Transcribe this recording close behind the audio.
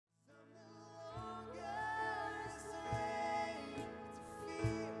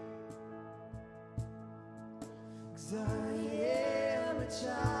'cause I am a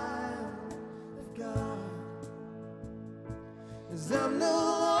child of God, 'cause I'm no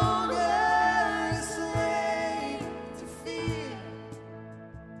longer a slave to fear.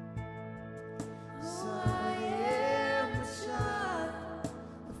 So I am a child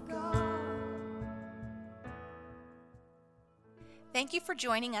of God. Thank you for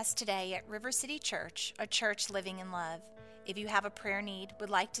joining us today at River City Church, a church living in love. If you have a prayer need, would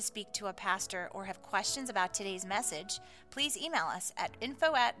like to speak to a pastor, or have questions about today's message, please email us at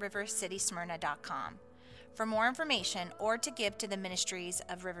info@rivercitysmyrna.com. For more information or to give to the ministries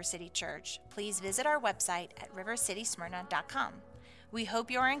of River City Church, please visit our website at rivercitysmyrna.com. We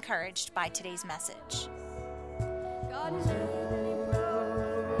hope you are encouraged by today's message. God is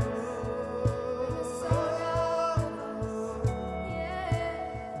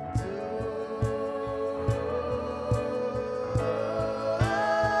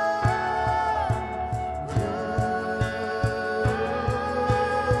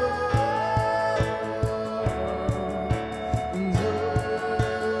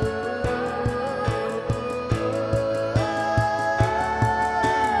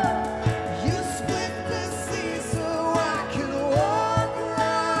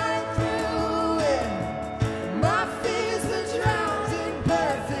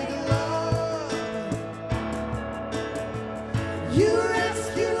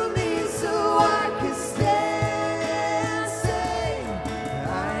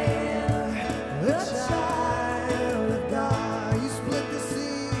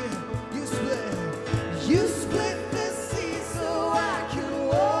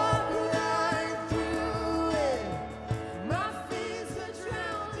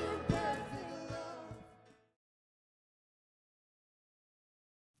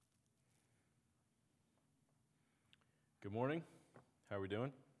Good morning. How are we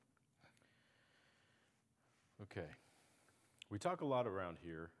doing? Okay. We talk a lot around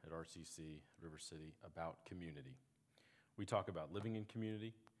here at RCC, River City, about community. We talk about living in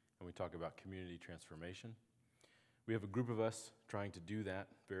community, and we talk about community transformation. We have a group of us trying to do that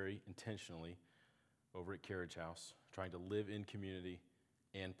very intentionally over at Carriage House, trying to live in community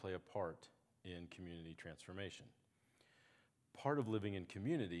and play a part in community transformation. Part of living in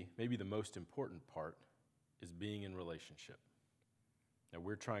community, maybe the most important part, is being in relationship. Now,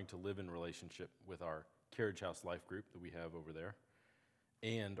 we're trying to live in relationship with our Carriage House life group that we have over there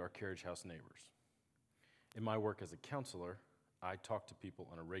and our Carriage House neighbors. In my work as a counselor, I talk to people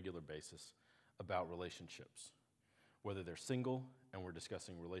on a regular basis about relationships, whether they're single and we're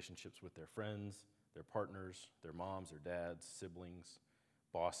discussing relationships with their friends, their partners, their moms or dads, siblings,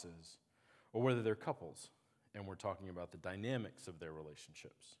 bosses, or whether they're couples and we're talking about the dynamics of their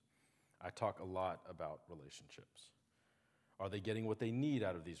relationships. I talk a lot about relationships. Are they getting what they need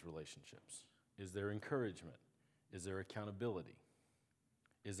out of these relationships? Is there encouragement? Is there accountability?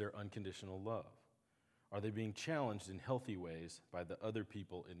 Is there unconditional love? Are they being challenged in healthy ways by the other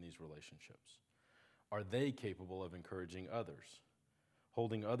people in these relationships? Are they capable of encouraging others,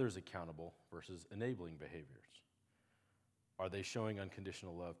 holding others accountable versus enabling behaviors? Are they showing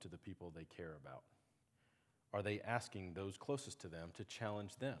unconditional love to the people they care about? Are they asking those closest to them to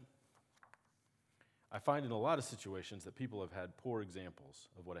challenge them? I find in a lot of situations that people have had poor examples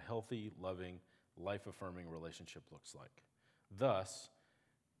of what a healthy, loving, life-affirming relationship looks like. Thus,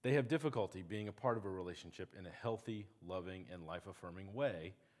 they have difficulty being a part of a relationship in a healthy, loving, and life-affirming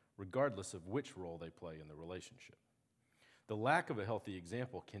way, regardless of which role they play in the relationship. The lack of a healthy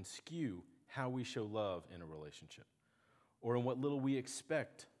example can skew how we show love in a relationship, or in what little we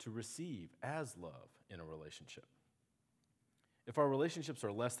expect to receive as love in a relationship. If our relationships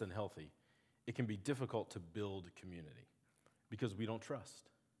are less than healthy, it can be difficult to build community because we don't trust,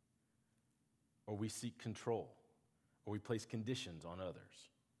 or we seek control, or we place conditions on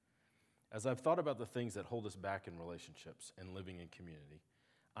others. As I've thought about the things that hold us back in relationships and living in community,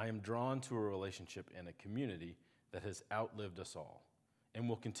 I am drawn to a relationship and a community that has outlived us all and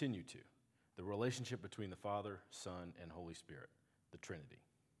will continue to, the relationship between the Father, Son, and Holy Spirit, the Trinity.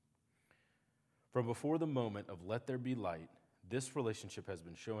 From before the moment of let there be light, this relationship has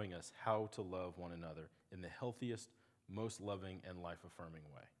been showing us how to love one another in the healthiest, most loving, and life-affirming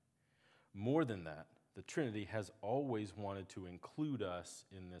way. More than that, the Trinity has always wanted to include us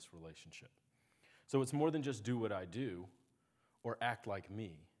in this relationship. So it's more than just do what I do or act like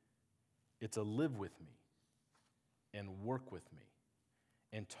me. It's a live with me and work with me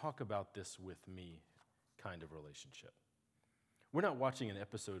and talk about this with me kind of relationship. We're not watching an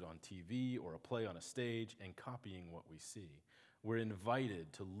episode on TV or a play on a stage and copying what we see. We're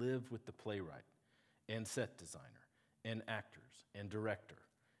invited to live with the playwright and set designer and actors and director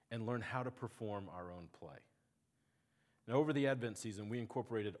and learn how to perform our own play. Now, over the Advent season, we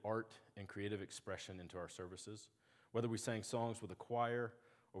incorporated art and creative expression into our services, whether we sang songs with a choir,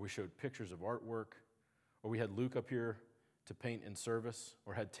 or we showed pictures of artwork, or we had Luke up here to paint in service,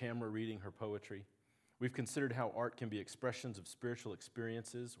 or had Tamara reading her poetry. We've considered how art can be expressions of spiritual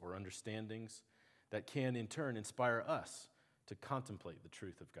experiences or understandings that can, in turn, inspire us to contemplate the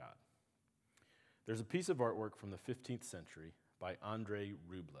truth of God. There's a piece of artwork from the 15th century by Andrei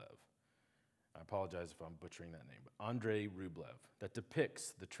Rublev. I apologize if I'm butchering that name, but Andrei Rublev, that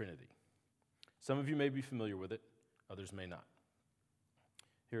depicts the Trinity. Some of you may be familiar with it, others may not.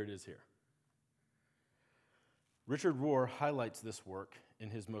 Here it is here. Richard Rohr highlights this work in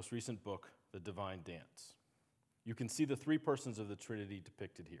his most recent book, The Divine Dance. You can see the three persons of the Trinity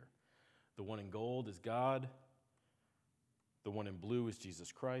depicted here. The one in gold is God, the one in blue is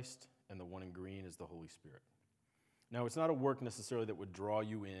Jesus Christ, and the one in green is the Holy Spirit. Now, it's not a work necessarily that would draw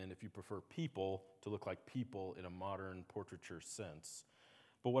you in if you prefer people to look like people in a modern portraiture sense.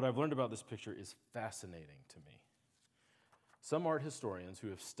 But what I've learned about this picture is fascinating to me. Some art historians who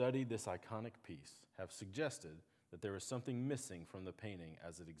have studied this iconic piece have suggested that there is something missing from the painting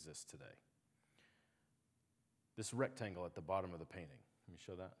as it exists today. This rectangle at the bottom of the painting. Let me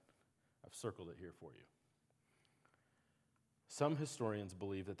show that. I've circled it here for you. Some historians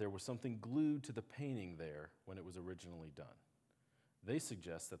believe that there was something glued to the painting there when it was originally done. They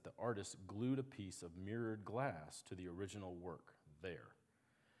suggest that the artist glued a piece of mirrored glass to the original work there.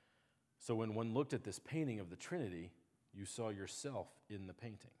 So when one looked at this painting of the Trinity, you saw yourself in the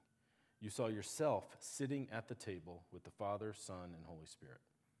painting. You saw yourself sitting at the table with the Father, Son, and Holy Spirit.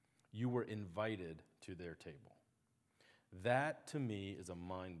 You were invited to their table. That, to me, is a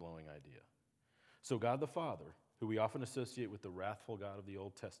mind-blowing idea. So God the Father, who we often associate with the wrathful God of the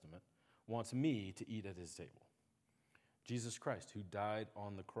Old Testament, wants me to eat at his table. Jesus Christ, who died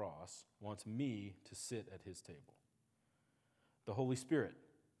on the cross, wants me to sit at his table. The Holy Spirit,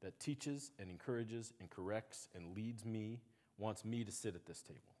 that teaches and encourages and corrects and leads me, wants me to sit at this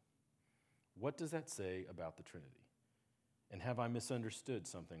table. What does that say about the Trinity? And have I misunderstood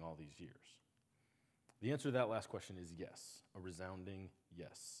something all these years? The answer to that last question is yes, a resounding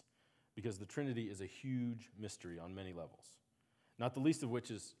yes, because the Trinity is a huge mystery on many levels, not the least of which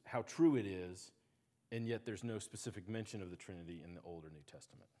is how true it is, and yet there's no specific mention of the Trinity in the Old or New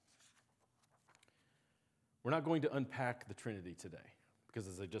Testament. We're not going to unpack the Trinity today, because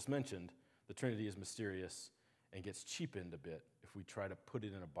as I just mentioned, the Trinity is mysterious and gets cheapened a bit if we try to put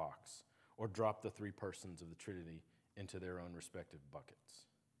it in a box or drop the three persons of the Trinity into their own respective buckets.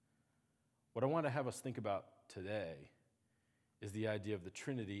 What I want to have us think about today is the idea of the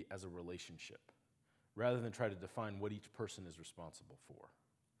Trinity as a relationship, rather than try to define what each person is responsible for.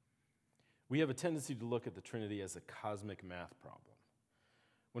 We have a tendency to look at the Trinity as a cosmic math problem,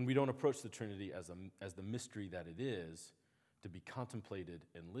 when we don't approach the Trinity as the mystery that it is, to be contemplated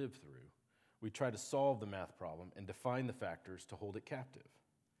and lived through. We try to solve the math problem and define the factors to hold it captive.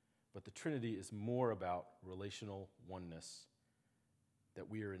 But the Trinity is more about relational oneness that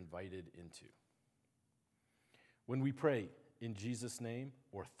we are invited into. When we pray in Jesus' name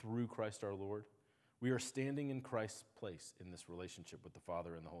or through Christ our Lord, we are standing in Christ's place in this relationship with the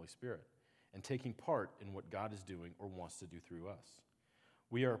Father and the Holy Spirit and taking part in what God is doing or wants to do through us.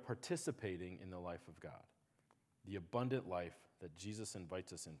 We are participating in the life of God, the abundant life that Jesus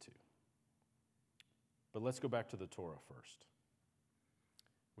invites us into. But let's go back to the Torah first.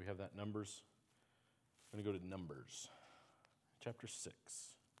 We have that Numbers. I'm going to go to Numbers, chapter 6.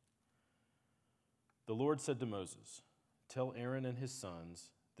 The Lord said to Moses, "Tell Aaron and his sons,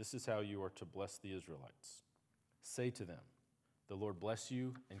 this is how you are to bless the Israelites. Say to them, the Lord bless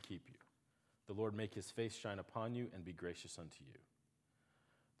you and keep you. The Lord make his face shine upon you and be gracious unto you.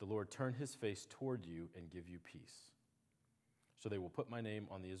 The Lord turn his face toward you and give you peace. So they will put my name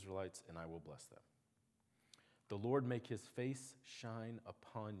on the Israelites, and I will bless them. The Lord make his face shine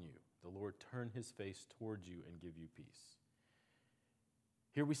upon you. The Lord turn his face toward you and give you peace."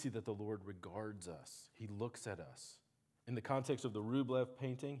 Here we see that the Lord regards us. He looks at us. In the context of the Rublev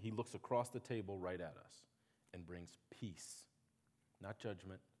painting, he looks across the table right at us and brings peace, not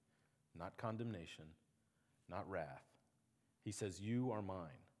judgment, not condemnation, not wrath. He says, "You are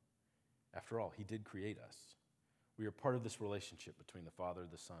mine." After all, he did create us. We are part of this relationship between the Father,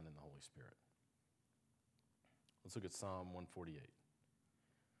 the Son, and the Holy Spirit. Let's look at Psalm 148.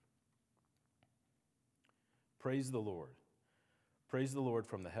 Praise the Lord. Praise the Lord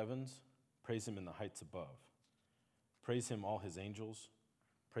from the heavens. Praise him in the heights above. Praise him, all his angels.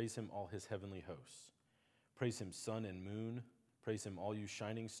 Praise him, all his heavenly hosts. Praise him, sun and moon. Praise him, all you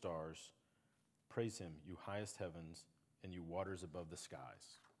shining stars. Praise him, you highest heavens, and you waters above the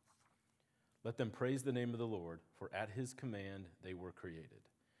skies. Let them praise the name of the Lord, for at his command they were created,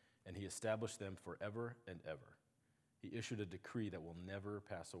 and he established them forever and ever. He issued a decree that will never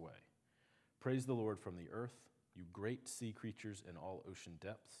pass away. Praise the Lord from the earth, you great sea creatures in all ocean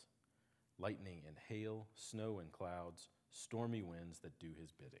depths, lightning and hail, snow and clouds, stormy winds that do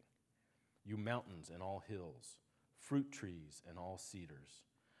his bidding. You mountains and all hills, fruit trees and all cedars,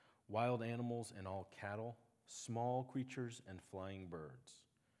 wild animals and all cattle, small creatures and flying birds,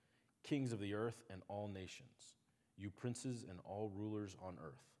 kings of the earth and all nations, you princes and all rulers on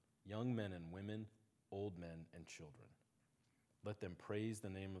earth, young men and women, old men and children. Let them praise the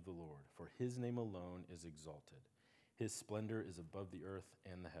name of the Lord, for his name alone is exalted. His splendor is above the earth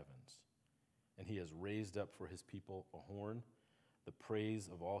and the heavens. And he has raised up for his people a horn, the praise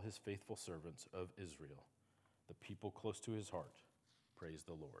of all his faithful servants of Israel, the people close to his heart. Praise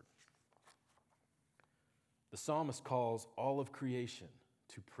the Lord. The psalmist calls all of creation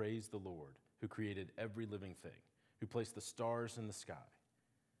to praise the Lord, who created every living thing, who placed the stars in the sky.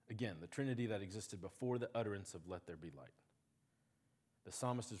 Again, the Trinity that existed before the utterance of "let there be light." The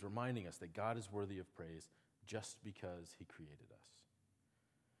psalmist is reminding us that God is worthy of praise just because he created us.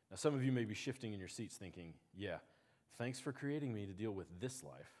 Now, some of you may be shifting in your seats thinking, yeah, thanks for creating me to deal with this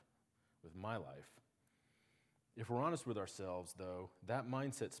life, with my life. If we're honest with ourselves, though, that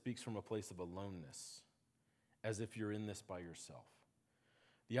mindset speaks from a place of aloneness, as if you're in this by yourself.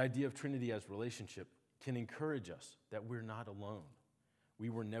 The idea of Trinity as relationship can encourage us that we're not alone. We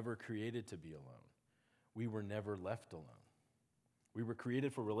were never created to be alone. We were never left alone. We were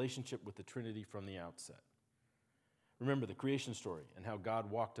created for relationship with the Trinity from the outset. Remember the creation story and how God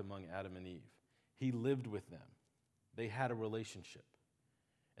walked among Adam and Eve. He lived with them. They had a relationship,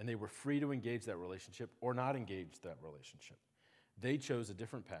 and they were free to engage that relationship or not engage that relationship. They chose a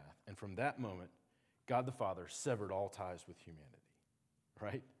different path, and from that moment, God the Father severed all ties with humanity,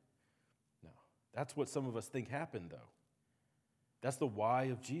 right? No, that's what some of us think happened, though. That's the why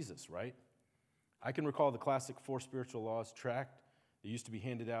of Jesus, right? I can recall the classic 4 Spiritual Laws tract that used to be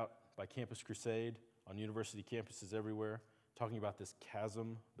handed out by Campus Crusade on university campuses everywhere, talking about this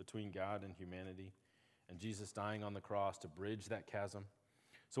chasm between God and humanity, and Jesus dying on the cross to bridge that chasm.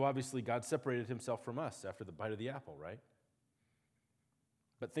 So obviously, God separated himself from us after the bite of the apple, right?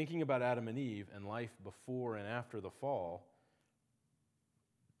 But thinking about Adam and Eve and life before and after the fall,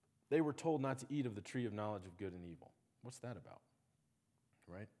 they were told not to eat of the tree of knowledge of good and evil. What's that about?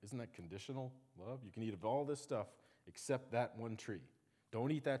 Right? Isn't that conditional love? You can eat of all this stuff except that one tree.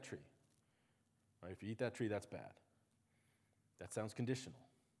 Don't eat that tree. Right? If you eat that tree, that's bad. That sounds conditional.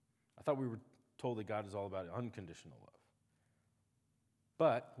 I thought we were told that God is all about unconditional love.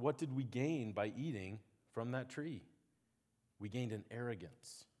 But what did we gain by eating from that tree? We gained an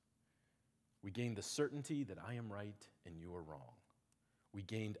arrogance. We gained the certainty that I am right and you are wrong. We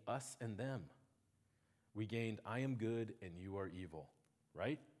gained us and them. We gained I am good and you are evil,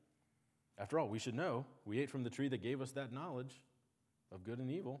 right? After all, we should know we ate from the tree that gave us that knowledge of good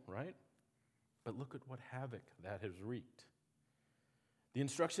and evil, right? But look at what havoc that has wreaked. The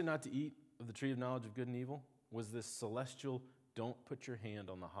instruction not to eat of the tree of knowledge of good and evil was this celestial, don't put your hand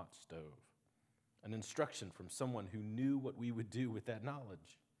on the hot stove. An instruction from someone who knew what we would do with that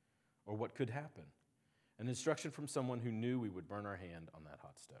knowledge or what could happen. An instruction from someone who knew we would burn our hand on that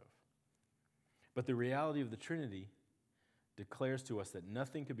hot stove. But the reality of the Trinity declares to us that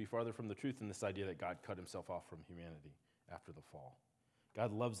nothing could be farther from the truth than this idea that God cut himself off from humanity after the fall.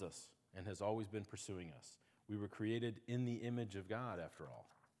 God loves us and has always been pursuing us. We were created in the image of God, after all.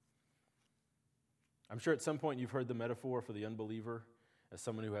 I'm sure at some point you've heard the metaphor for the unbeliever as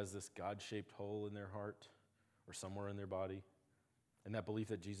someone who has this God-shaped hole in their heart or somewhere in their body, and that belief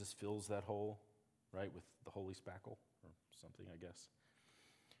that Jesus fills that hole, right, with the holy spackle or something, I guess.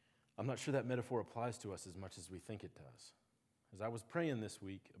 I'm not sure that metaphor applies to us as much as we think it does. As I was praying this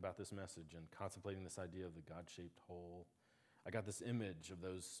week about this message and contemplating this idea of the God-shaped hole, I got this image of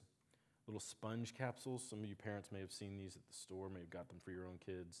those little sponge capsules. Some of you parents may have seen these at the store, may have got them for your own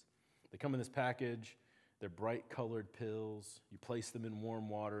kids. They come in this package. They're bright colored pills. You place them in warm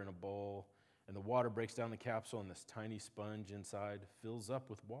water in a bowl, and the water breaks down the capsule, and this tiny sponge inside fills up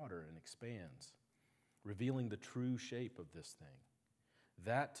with water and expands, revealing the true shape of this thing.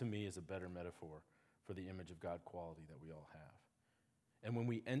 That, to me, is a better metaphor for the image of God quality that we all have. And when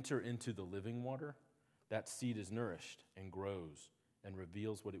we enter into the living water, that seed is nourished and grows and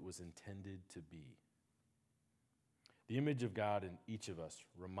reveals what it was intended to be. The image of God in each of us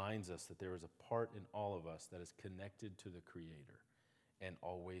reminds us that there is a part in all of us that is connected to the Creator and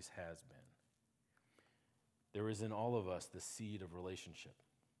always has been. There is in all of us the seed of relationship.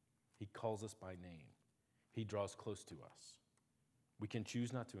 He calls us by name. He draws close to us. We can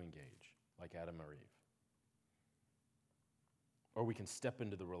choose not to engage, like Adam or Eve. Or we can step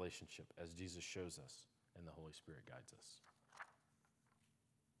into the relationship as Jesus shows us and the Holy Spirit guides us.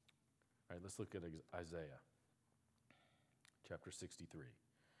 All right, let's look at Isaiah chapter 63.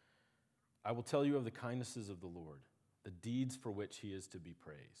 I will tell you of the kindnesses of the Lord, the deeds for which he is to be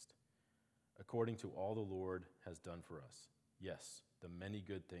praised, according to all the Lord has done for us. Yes, the many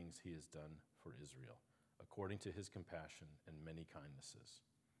good things he has done for Israel, according to his compassion and many kindnesses.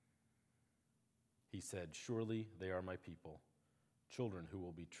 He said, surely they are my people, children who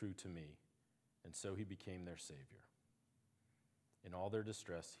will be true to me, and so he became their Savior. In all their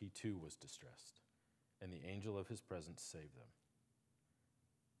distress, he too was distressed, and the angel of his presence saved them.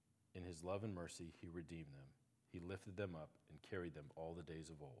 In his love and mercy, he redeemed them. He lifted them up and carried them all the days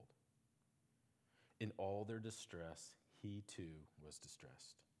of old. In all their distress, he too was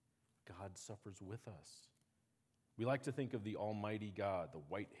distressed. God suffers with us. We like to think of the Almighty God, the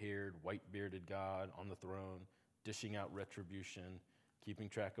white-haired, white-bearded God on the throne, dishing out retribution, keeping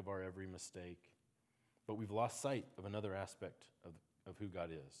track of our every mistake. But we've lost sight of another aspect of who God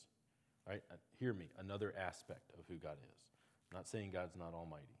is. Right? Hear me, another aspect of who God is. I'm not saying God's not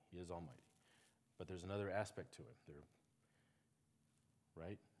almighty. He is almighty. But there's another aspect to him.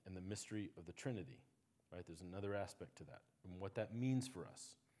 Right? And the mystery of the Trinity. Right? There's another aspect to that. And what that means for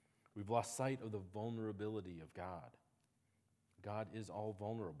us. We've lost sight of the vulnerability of God. God is all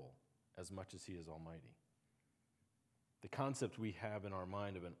vulnerable as much as he is almighty. The concept we have in our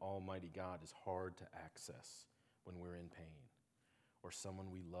mind of an almighty God is hard to access when we're in pain or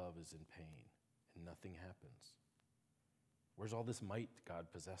someone we love is in pain and nothing happens. Where's all this might God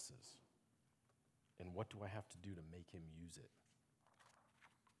possesses? And what do I have to do to make him use it?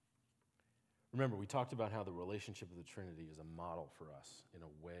 Remember, we talked about how the relationship of the Trinity is a model for us in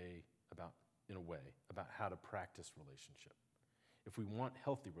a way about how to practice relationship. If we want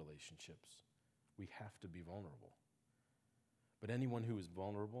healthy relationships, we have to be vulnerable. But anyone who is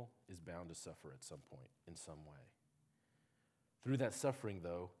vulnerable is bound to suffer at some point in some way. Through that suffering,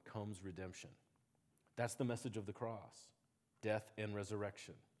 though, comes redemption. That's the message of the cross, death and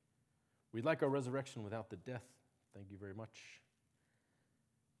resurrection. We'd like our resurrection without the death. Thank you very much.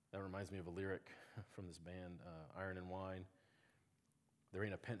 That reminds me of a lyric from this band, Iron and Wine. There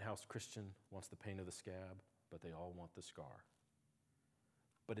ain't a penthouse Christian wants the pain of the scab, but they all want the scar.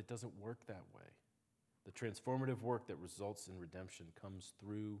 But it doesn't work that way. The transformative work that results in redemption comes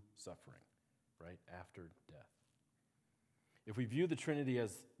through suffering, right, after death. If we view the Trinity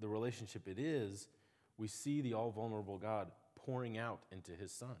as the relationship it is, we see the all-vulnerable God pouring out into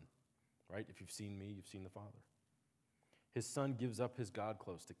his Son, right? If you've seen me, you've seen the Father. His Son gives up his God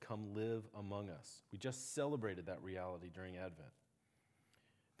clothes to come live among us. We just celebrated that reality during Advent.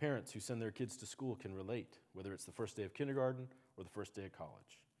 Parents who send their kids to school can relate, whether it's the first day of kindergarten or the first day of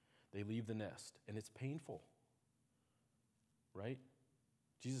college. They leave the nest, and it's painful, right?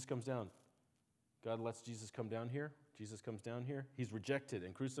 Jesus comes down. God lets Jesus come down here. Jesus comes down here. He's rejected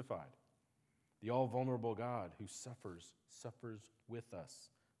and crucified. The all-vulnerable God who suffers with us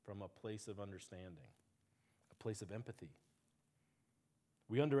from a place of understanding, a place of empathy.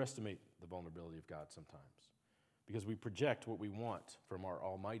 We underestimate the vulnerability of God sometimes because we project what we want from our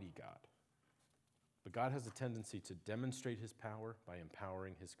almighty God. But God has a tendency to demonstrate his power by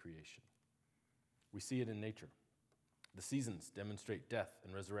empowering his creation. We see it in nature. The seasons demonstrate death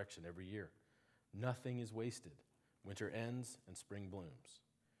and resurrection every year. Nothing is wasted. Winter ends and spring blooms.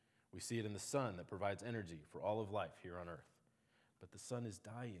 We see it in the sun that provides energy for all of life here on earth. But the sun is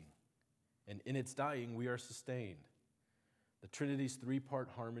dying, and in its dying, we are sustained. The Trinity's three-part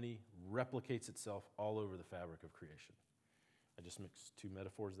harmony replicates itself all over the fabric of creation. I just mixed two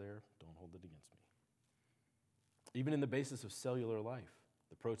metaphors there. Don't hold it against me. Even in the basis of cellular life,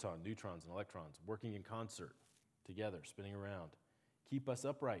 the proton, neutrons, and electrons working in concert together, spinning around, keep us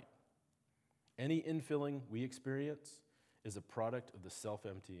upright. Any infilling we experience is a product of the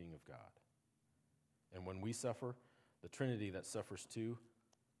self-emptying of God. And when we suffer, the Trinity that suffers too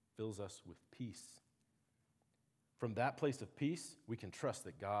fills us with peace. From that place of peace, we can trust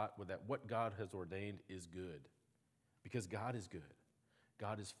that what God has ordained is good. Because God is good.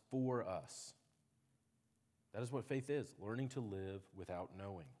 God is for us. That is what faith is, learning to live without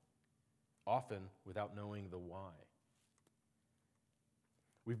knowing, often without knowing the why.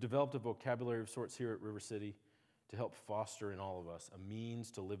 We've developed a vocabulary of sorts here at River City to help foster in all of us a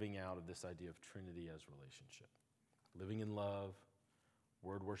means to living out of this idea of Trinity as relationship. Living in love,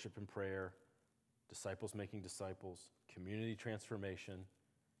 word worship and prayer, disciples making disciples, community transformation,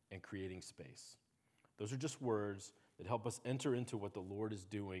 and creating space. Those are just words that help us enter into what the Lord is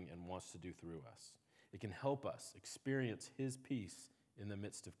doing and wants to do through us. It can help us experience his peace in the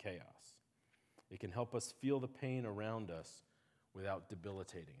midst of chaos. It can help us feel the pain around us without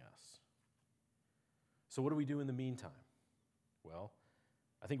debilitating us. So what do we do in the meantime? Well,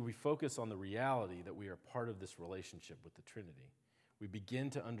 I think if we focus on the reality that we are part of this relationship with the Trinity, we begin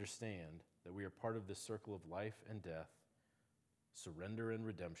to understand that we are part of this circle of life and death, surrender and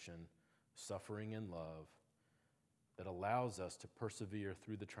redemption, suffering and love, that allows us to persevere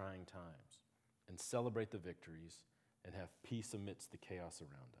through the trying times and celebrate the victories and have peace amidst the chaos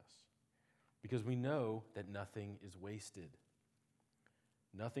around us. Because we know that nothing is wasted.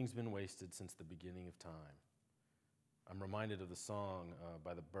 Nothing's been wasted since the beginning of time. I'm reminded of the song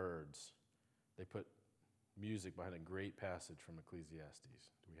by the Byrds. They put music behind a great passage from Ecclesiastes.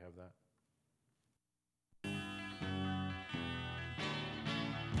 Do we have that?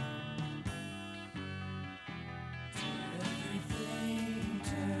 Everything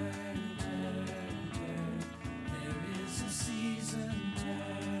turn, turn, turn. There is a season,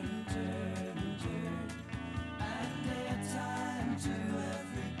 turn, turn, turn. And a time to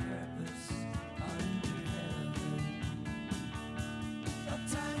every purpose under heaven. A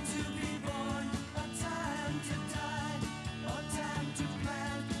time to be born, a time to die, a time to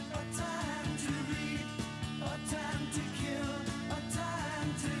plant, a time to reap, a time to kill, a time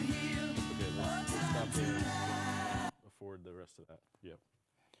to heal, Okay, a let's time stop to there. laugh. Afford the rest of that. Yep.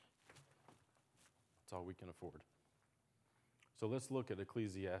 That's all we can afford. So let's look at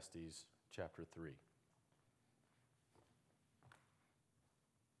Ecclesiastes chapter 3.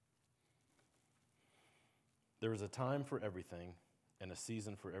 There is a time for everything and a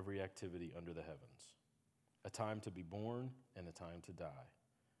season for every activity under the heavens. A time to be born and a time to die.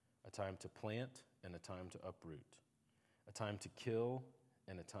 A time to plant and a time to uproot. A time to kill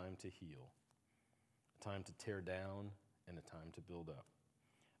and a time to heal. A time to tear down and a time to build up.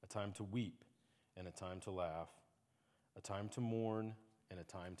 A time to weep and a time to laugh. A time to mourn and a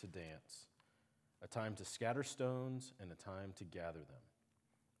time to dance. A time to scatter stones and a time to gather them.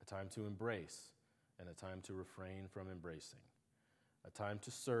 A time to embrace and a time to refrain from embracing. A time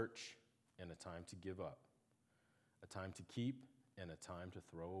to search and a time to give up. A time to keep and a time to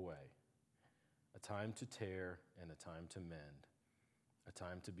throw away. A time to tear and a time to mend. A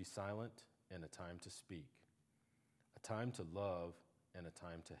time to be silent and a time to speak. A time to love and a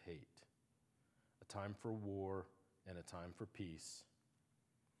time to hate. A time for war and a time for peace.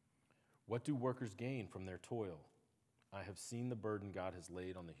 What do workers gain from their toil? I have seen the burden God has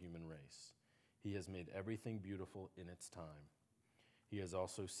laid on the human race. He has made everything beautiful in its time. He has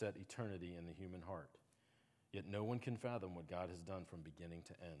also set eternity in the human heart. Yet no one can fathom what God has done from beginning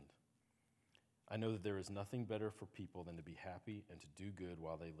to end. I know that there is nothing better for people than to be happy and to do good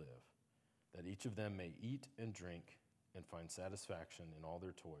while they live, that each of them may eat and drink and find satisfaction in all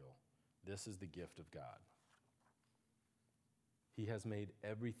their toil. This is the gift of God. He has made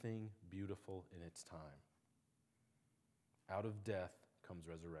everything beautiful in its time. Out of death comes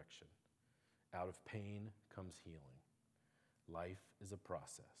resurrection. Out of pain comes healing. Life is a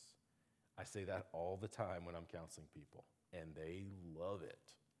process. I say that all the time when I'm counseling people, and they love it.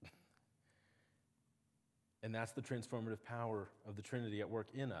 And that's the transformative power of the Trinity at work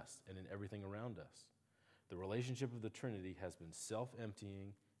in us and in everything around us. The relationship of the Trinity has been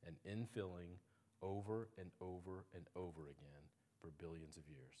self-emptying and infilling over and over and over again for billions of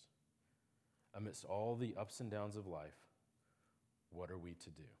years. Amidst all the ups and downs of life, what are we to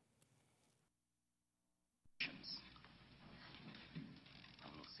do? A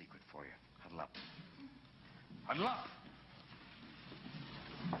little secret for you. Huddle up. Huddle up!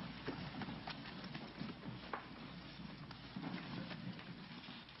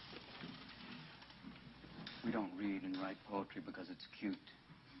 We don't read and write poetry because it's cute.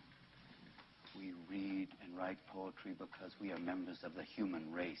 We read and write poetry because we are members of the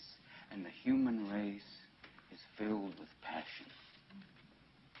human race. And the human race is filled with passion.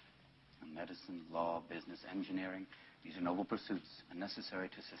 And medicine, law, business, engineering, these are noble pursuits and necessary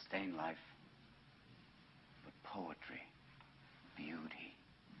to sustain life. But poetry, beauty,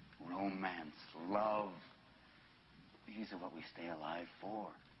 romance, love, these are what we stay alive for.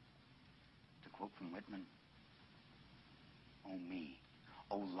 To quote from Whitman, "O me,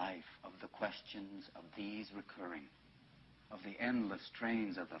 O life of the questions of these recurring, of the endless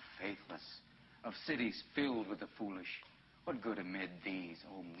trains of the faithless, of cities filled with the foolish, what good amid these,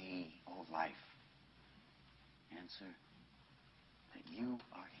 O me, O life? Answer, that you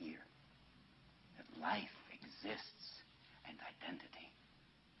are here, that life exists and identity,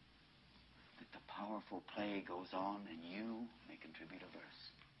 that the powerful play goes on and you may contribute a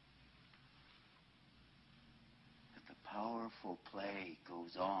verse. That the powerful play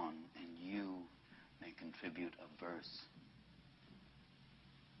goes on and you may contribute a verse.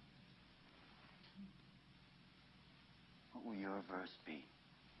 What will your verse be?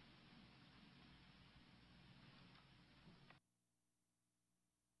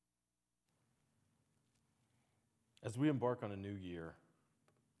 As we embark on a new year,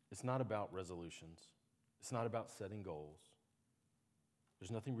 it's not about resolutions. It's not about setting goals.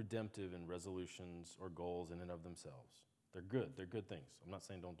 There's nothing redemptive in resolutions or goals in and of themselves. They're good. They're good things. I'm not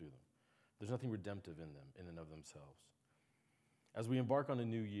saying don't do them. There's nothing redemptive in them in and of themselves. As we embark on a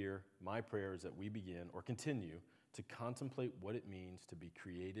new year, my prayer is that we begin or continue to contemplate what it means to be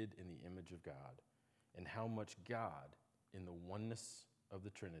created in the image of God and how much God, in the oneness of the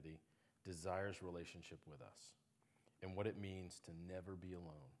Trinity, desires relationship with us, and what it means to never be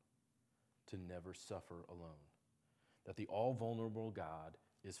alone, to never suffer alone, that the all-vulnerable God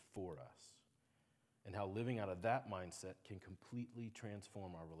is for us, and how living out of that mindset can completely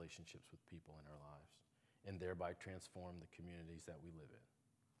transform our relationships with people in our lives, and thereby transform the communities that we live in.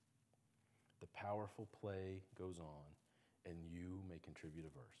 The powerful play goes on, and you may contribute a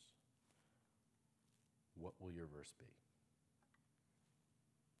verse. What will your verse be?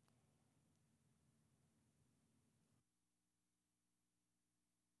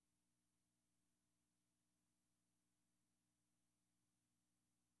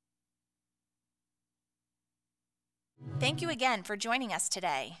 Thank you again for joining us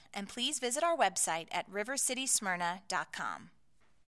today, and please visit our website at rivercitysmyrna.com.